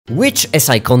Which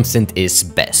SI constant is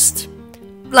best?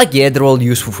 Like, yeah, they're all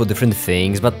useful for different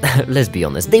things, but let's be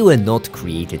honest, they were not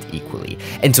created equally.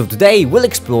 And so today we'll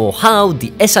explore how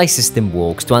the SI system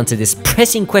works to answer this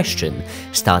pressing question,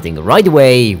 starting right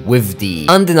away with the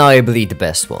undeniably the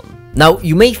best one. Now,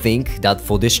 you may think that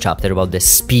for this chapter about the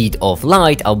speed of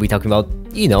light, I'll be talking about,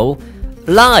 you know,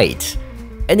 light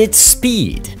and its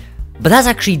speed. But that's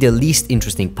actually the least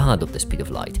interesting part of the speed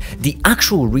of light. The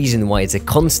actual reason why it's a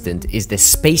constant is the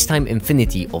space-time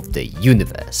infinity of the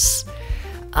universe.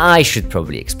 I should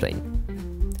probably explain.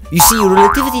 You see,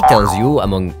 relativity tells you,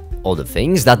 among other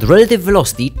things, that relative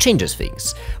velocity changes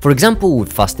things. For example,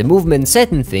 with faster movement,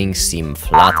 certain things seem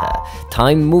flatter,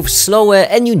 time moves slower,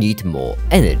 and you need more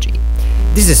energy.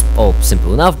 This is all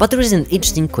simple enough, but there is an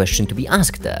interesting question to be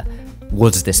asked there.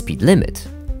 What's the speed limit?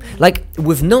 Like,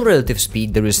 with no relative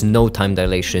speed, there is no time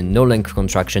dilation, no length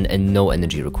contraction, and no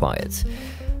energy required.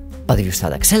 But if you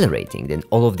start accelerating, then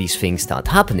all of these things start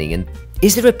happening, and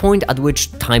is there a point at which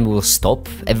time will stop,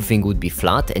 everything would be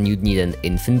flat, and you'd need an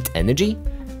infinite energy?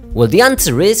 Well, the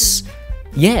answer is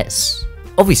yes.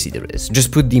 Obviously there is,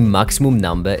 just put the maximum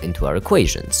number into our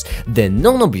equations. The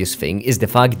non-obvious thing is the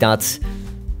fact that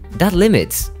that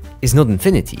limit is not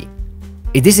infinity.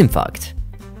 It is in fact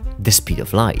the speed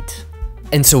of light.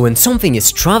 And so when something is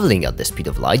traveling at the speed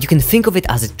of light, you can think of it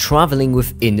as it traveling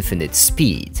with infinite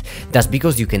speed. That's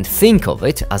because you can think of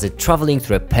it as it traveling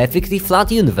through a perfectly flat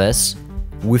universe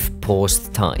with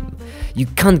paused time. You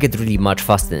can't get really much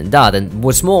faster than that, and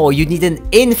what's more, you need an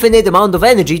infinite amount of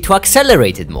energy to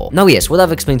accelerate it more. Now yes, what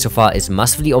I've explained so far is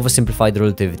massively oversimplified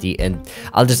relativity, and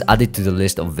I'll just add it to the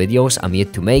list of videos I'm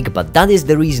yet to make, but that is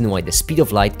the reason why the speed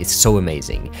of light is so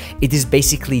amazing. It is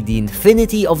basically the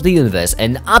infinity of the universe,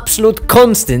 an absolute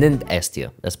constant and S tier.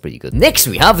 That's pretty good. Next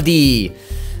we have the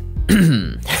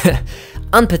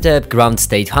unperturbed ground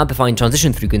state hyperfine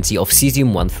transition frequency of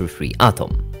Caesium-133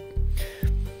 atom.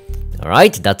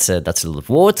 Alright, that's a lot of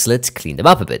words, let's clean them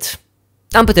up a bit.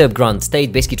 Unperturbed ground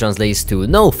state basically translates to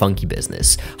no funky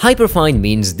business. Hyperfine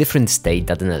means different state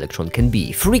that an electron can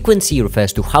be. Frequency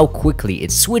refers to how quickly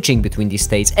it's switching between these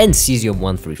states, and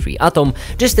Caesium-133 atom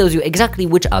just tells you exactly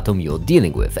which atom you're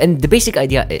dealing with. And the basic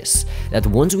idea is that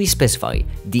once we specify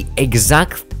the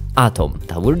exact atom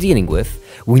that we're dealing with,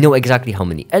 we know exactly how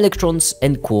many electrons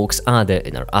and quarks are there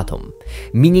in our atom,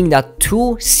 meaning that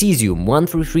two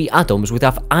Caesium-133 atoms would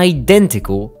have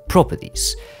identical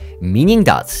properties, meaning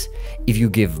that if you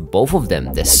give both of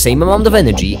them the same amount of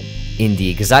energy in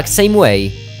the exact same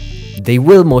way, they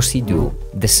will mostly do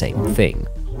the same thing.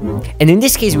 And in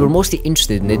this case, we're mostly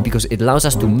interested in it because it allows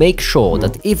us to make sure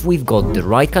that if we've got the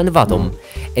right kind of atom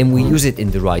and we use it in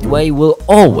the right way, we'll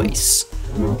always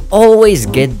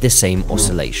get the same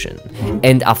oscillation.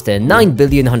 And after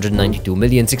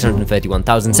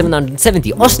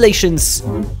 9,192,631,770 oscillations,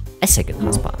 a second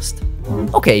has passed.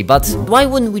 Okay, but why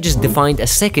wouldn't we just define a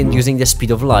second using the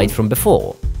speed of light from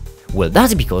before? Well,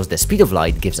 that's because the speed of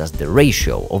light gives us the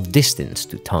ratio of distance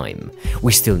to time.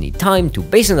 We still need time to,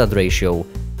 based on that ratio,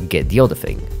 get the other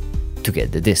thing, to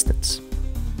get the distance.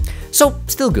 So,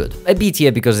 still good. A B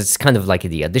tier because it's kind of like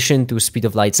the addition to speed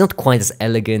of light. It's not quite as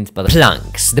elegant, but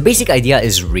Plancks. The basic idea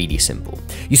is really simple.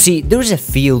 You see, there is a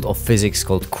field of physics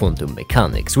called quantum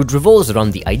mechanics, which revolves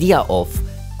around the idea of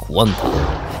quanta.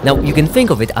 Now, you can think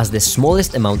of it as the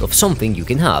smallest amount of something you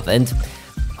can have, and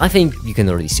I think you can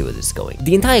already see where this is going.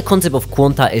 The entire concept of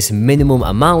quanta is minimum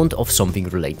amount of something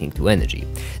relating to energy.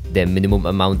 The minimum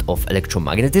amount of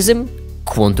electromagnetism,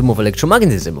 quantum of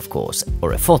electromagnetism, of course,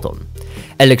 or a photon.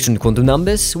 Electron quantum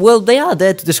numbers, well, they are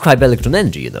there to describe electron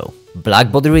energy, you know.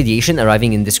 Black body radiation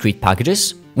arriving in discrete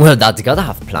packages? Well, that's gotta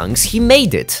have Plancks, he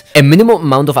made it. A minimum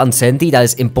amount of uncertainty that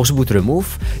is impossible to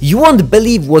remove? You won't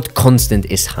believe what constant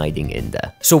is hiding in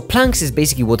there. So Plancks is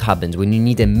basically what happens when you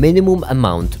need a minimum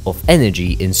amount of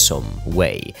energy in some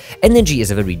way. Energy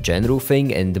is a very general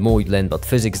thing, and the more you learn about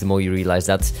physics, the more you realize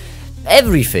that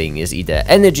everything is either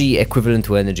energy, equivalent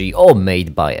to energy, or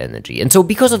made by energy. And so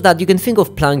because of that, you can think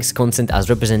of Planck's constant as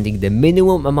representing the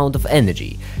minimum amount of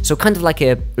energy. So kind of like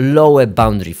a lower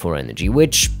boundary for energy,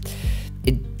 which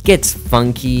it gets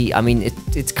funky. I mean,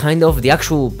 it's kind of, the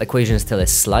actual equations tell a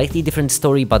slightly different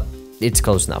story, but it's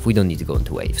close enough, we don't need to go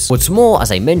into waves. What's more,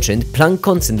 as I mentioned, Planck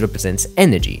constant represents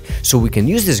energy, so we can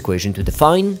use this equation to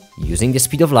define, using the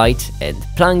speed of light, and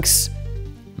Planck's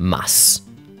mass.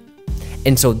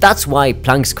 And so that's why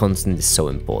Planck's constant is so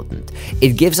important.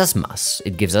 It gives us mass,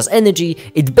 it gives us energy,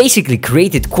 it basically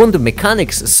created quantum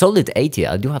mechanics, solid A tier,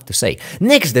 I do have to say.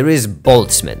 Next there is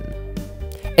Boltzmann.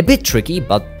 A bit tricky,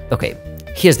 but okay,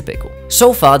 here's the pickle.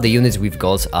 So far, the units we've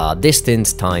got are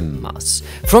distance, time, mass.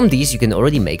 From these, you can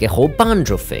already make a whole bunch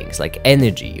of things, like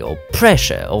energy, or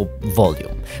pressure, or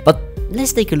volume. But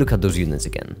let's take a look at those units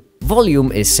again.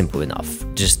 Volume is simple enough,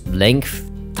 just length,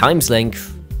 time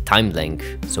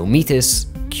length, so meters,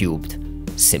 cubed,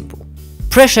 simple.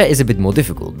 Pressure is a bit more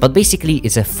difficult, but basically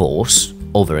it's a force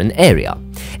over an area.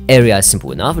 Area is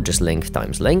simple enough, just length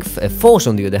times length. A force,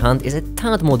 on the other hand, is a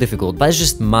tad more difficult, but it's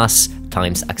just mass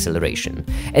times acceleration.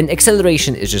 And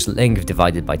acceleration is just length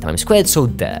divided by time squared, so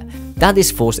there. That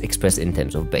is force expressed in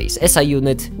terms of base SI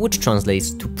unit, which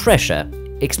translates to pressure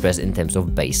expressed in terms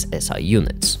of base SI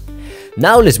units.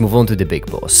 Now let's move on to the big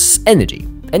boss, energy.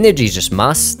 Energy is just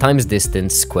mass times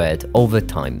distance squared over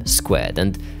time squared,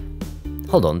 and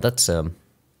hold on, that's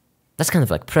kind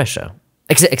of like pressure.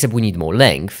 Except we need more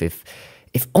length.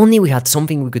 If only we had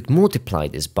something we could multiply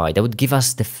this by, that would give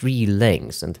us the 3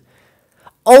 lengths, and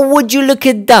oh, would you look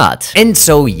at that! And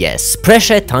so yes,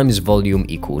 pressure times volume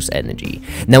equals energy.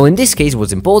 Now in this case,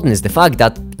 what's important is the fact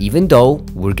that even though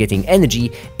we're getting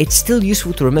energy, it's still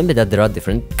useful to remember that there are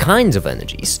different kinds of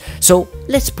energies. So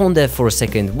let's ponder for a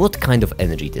second what kind of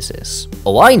energy this is.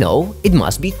 Oh, I know, it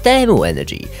must be thermal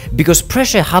energy, because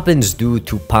pressure happens due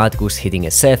to particles hitting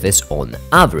a surface on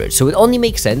average, so it only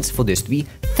makes sense for this to be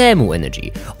thermal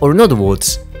energy, or in other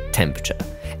words, temperature.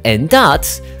 And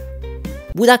that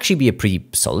would actually be a pretty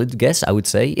solid guess, I would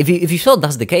say. If you thought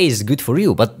that's the case, good for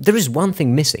you, but there is one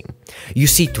thing missing. You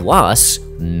see, to us,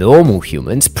 normal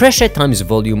humans, pressure times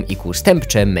volume equals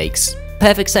temperature makes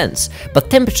perfect sense, but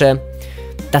temperature,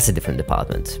 that's a different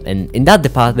department, and in that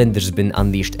department there's been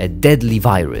unleashed a deadly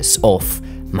virus of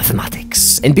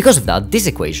mathematics, and because of that, this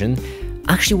equation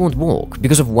actually won't work,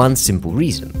 because of one simple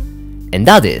reason, and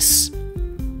that is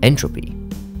entropy.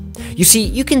 You see,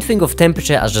 you can think of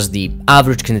temperature as just the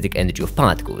average kinetic energy of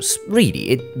particles. Really,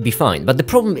 it'd be fine. But the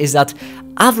problem is that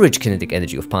average kinetic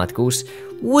energy of particles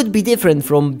would be different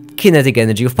from kinetic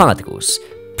energy of particles,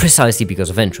 precisely because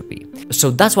of entropy. So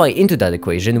that's why into that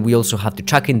equation we also have to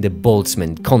chuck in the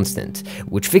Boltzmann constant,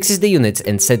 which fixes the units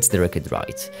and sets the record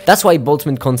right. That's why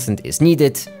Boltzmann constant is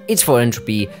needed. It's for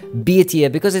entropy, be it here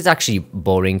because it's actually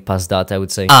boring past that, I would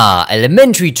say.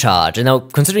 Elementary charge. And now,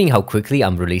 considering how quickly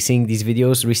I'm releasing these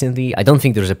videos recently, I don't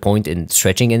think there's a point in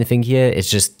stretching anything here. It's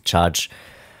just charge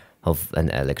of an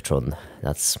electron.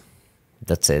 That's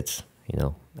it, you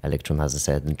know. Electron has a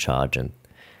certain charge and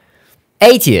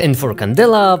 8 here. And for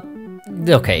candela,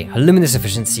 okay, luminous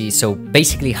efficiency, so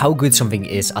basically how good something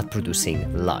is at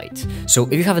producing light. So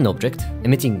if you have an object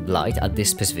emitting light at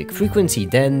this specific frequency,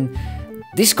 then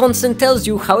this constant tells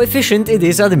you how efficient it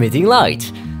is at emitting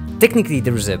light. Technically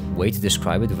there is a way to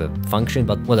describe it with a function,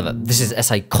 but whatever, this is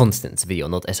SI constants video,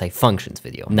 not SI functions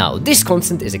video. Now, this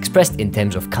constant is expressed in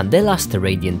terms of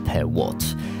Radian-steradian per watt.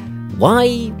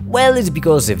 Why? Well, it's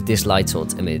because if this light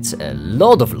source emits a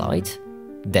lot of light,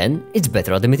 then it's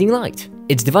better at emitting light.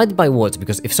 It's divided by watts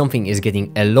because if something is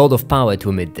getting a lot of power to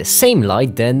emit the same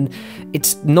light, then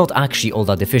it's not actually all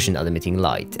that efficient at emitting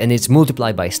light. And it's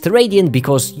multiplied by steradian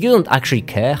because you don't actually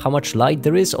care how much light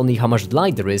there is, only how much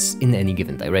light there is in any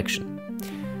given direction.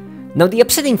 Now, the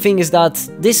upsetting thing is that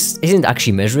this isn't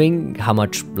actually measuring how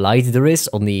much light there is,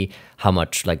 only how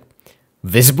much, like,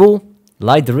 visible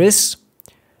light there is.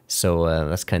 So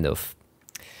that's kind of...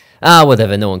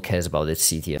 whatever, no one cares about it,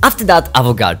 see here. After that,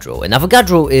 Avogadro, and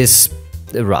Avogadro is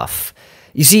rough.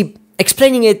 You see,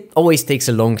 explaining it always takes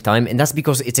a long time, and that's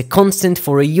because it's a constant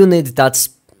for a unit that's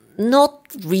not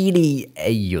really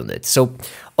a unit. So,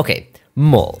 okay,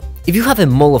 mole. If you have a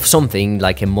mole of something,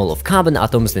 like a mole of carbon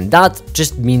atoms, then that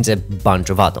just means a bunch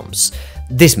of atoms.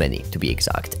 This many, to be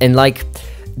exact. And like,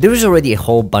 there is already a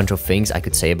whole bunch of things I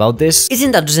could say about this.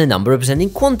 Isn't that just a number representing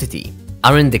quantity?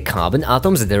 Aren't the carbon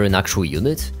atoms that they're an actual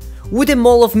unit? Would a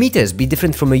mole of meters be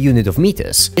different from a unit of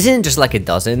meters? Isn't it just like a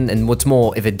dozen? And what's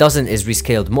more, if a dozen is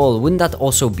rescaled mole, wouldn't that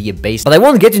also be a base? But I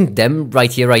won't get into them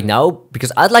right here, right now,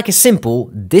 because I'd like a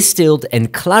simple, distilled,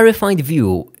 and clarified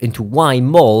view into why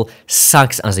mole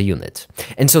sucks as a unit.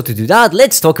 And so to do that,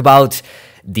 let's talk about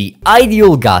the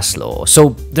ideal gas law.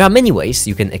 So there are many ways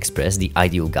you can express the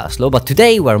ideal gas law, but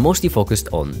today we're mostly focused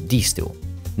on these two.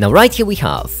 Now right here we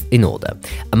have, in order,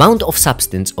 amount of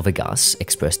substance of a gas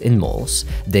expressed in moles,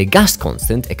 the gas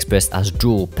constant expressed as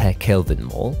joule per Kelvin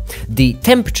mole, the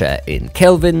temperature in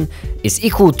Kelvin is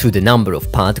equal to the number of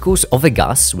particles of a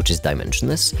gas, which is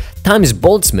dimensionless, times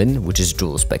Boltzmann, which is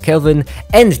joules per Kelvin,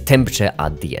 and temperature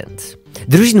at the end.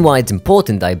 The reason why it's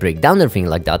important that I break down everything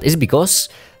like that is because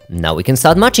now we can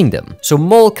start matching them. So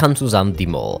mole cancels out the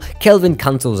mole, Kelvin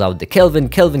cancels out the Kelvin,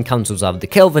 Kelvin cancels out the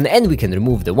Kelvin, and we can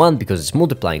remove the 1 because it's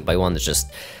multiplying by 1, it's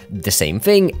just the same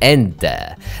thing, and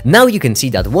there. Now you can see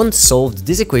that once solved,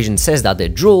 this equation says that a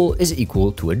joule is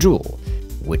equal to a joule,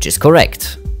 which is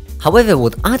correct. However,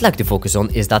 what I'd like to focus on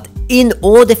is that in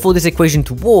order for this equation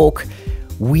to work,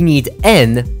 we need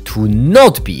n to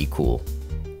not be equal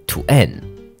to n.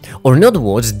 Or in other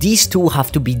words, these two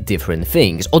have to be different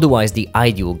things, otherwise the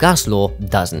ideal gas law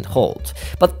doesn't hold.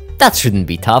 But that shouldn't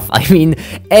be tough, I mean,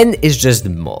 n is just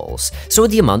moles, so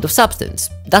the amount of substance.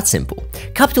 That's simple.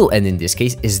 Capital N in this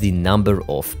case is the number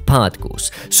of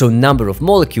particles, so number of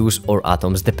molecules or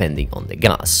atoms depending on the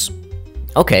gas.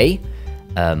 Okay,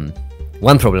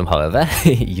 one problem however,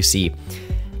 you see,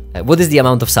 what is the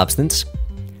amount of substance?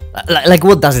 Like,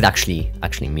 what does it actually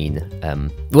mean?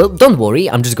 Well, don't worry,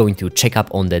 I'm just going to check up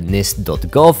on the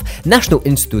NIST.gov, National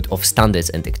Institute of Standards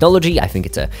and Technology. I think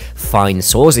it's a fine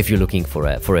source if you're looking for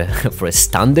a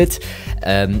standard.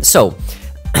 It's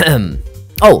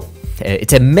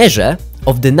a measure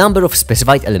of the number of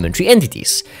specified elementary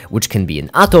entities, which can be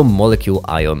an atom, molecule,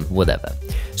 ion, whatever.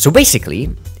 So basically,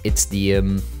 it's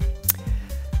the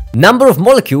number of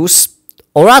molecules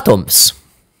or atoms.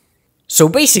 So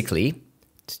basically,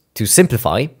 to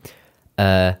simplify,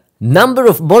 number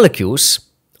of molecules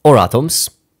or atoms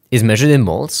is measured in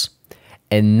moles,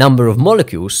 and number of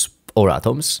molecules or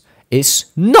atoms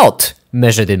is not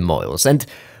measured in moles. And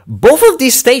both of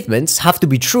these statements have to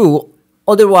be true,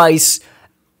 otherwise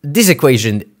this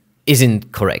equation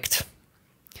isn't correct.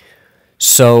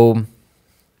 So,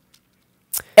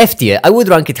 F tier, I would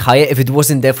rank it higher if it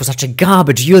wasn't there for such a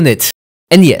garbage unit.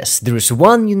 And yes, there is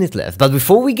one unit left, but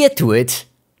before we get to it,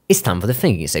 it's time for the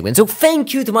thanking segment. So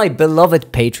thank you to my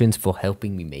beloved patrons for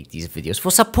helping me make these videos, for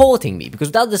supporting me, because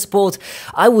without the support,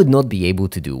 I would not be able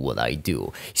to do what I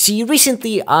do. See,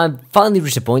 recently, I've finally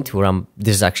reached a point where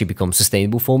this has actually become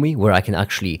sustainable for me, where I can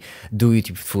actually do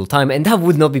YouTube full time, and that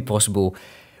would not be possible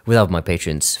without my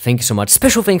patrons. Thank you so much.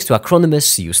 Special thanks to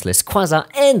Acronymus, Useless Quasar,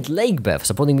 and Lakebeth for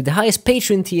supporting me with the highest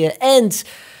patron tier, and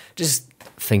just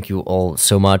thank you all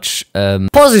so much.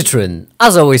 Positron,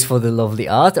 as always, for the lovely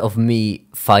art of me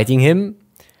fighting him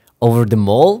over the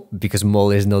mole, because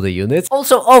mole is not a unit.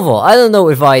 Also, Ovo, I don't know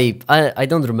if I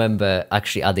don't remember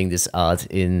actually adding this art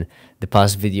in the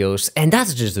past videos, and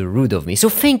that's just rude of me. So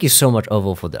thank you so much,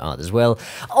 Ovo, for the art as well.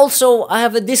 Also, I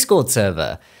have a Discord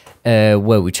server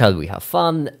where we chat, we have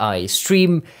fun. I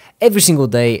stream every single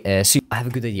day. So I have a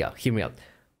good idea. Hear me out.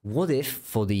 What if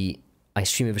for the I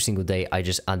stream every single day, I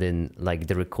just add in like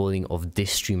the recording of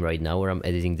this stream right now where I'm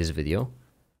editing this video?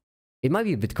 It might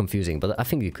be a bit confusing, but I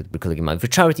think we could be collecting money for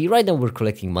charity. Right now we're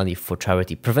collecting money for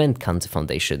charity Prevent Cancer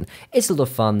Foundation. It's a lot of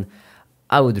fun.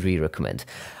 I would really recommend.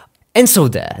 And so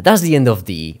that's the end of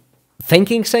the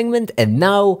thanking segment, and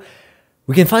now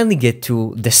we can finally get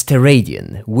to the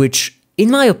steradian, which in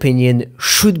my opinion,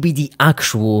 should be the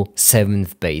actual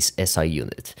 7th base SI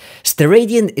unit.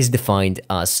 Steradian is defined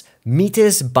as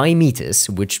meters by meters,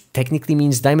 which technically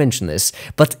means dimensionless,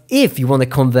 but if you want to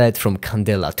convert from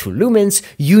candela to lumens,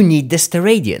 you need the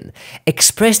steradian.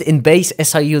 Expressed in base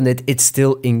SI unit, it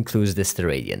still includes the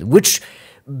steradian, which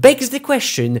begs the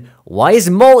question, why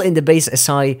is mole in the base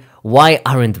SI, why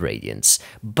aren't radians?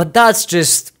 But that's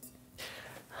just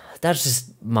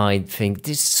my thing.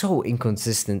 This is so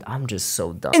inconsistent. I'm just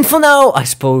so done. And for now, I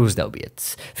suppose that'll be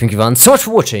it. Thank you everyone so much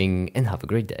for watching, and have a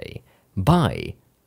great day. Bye.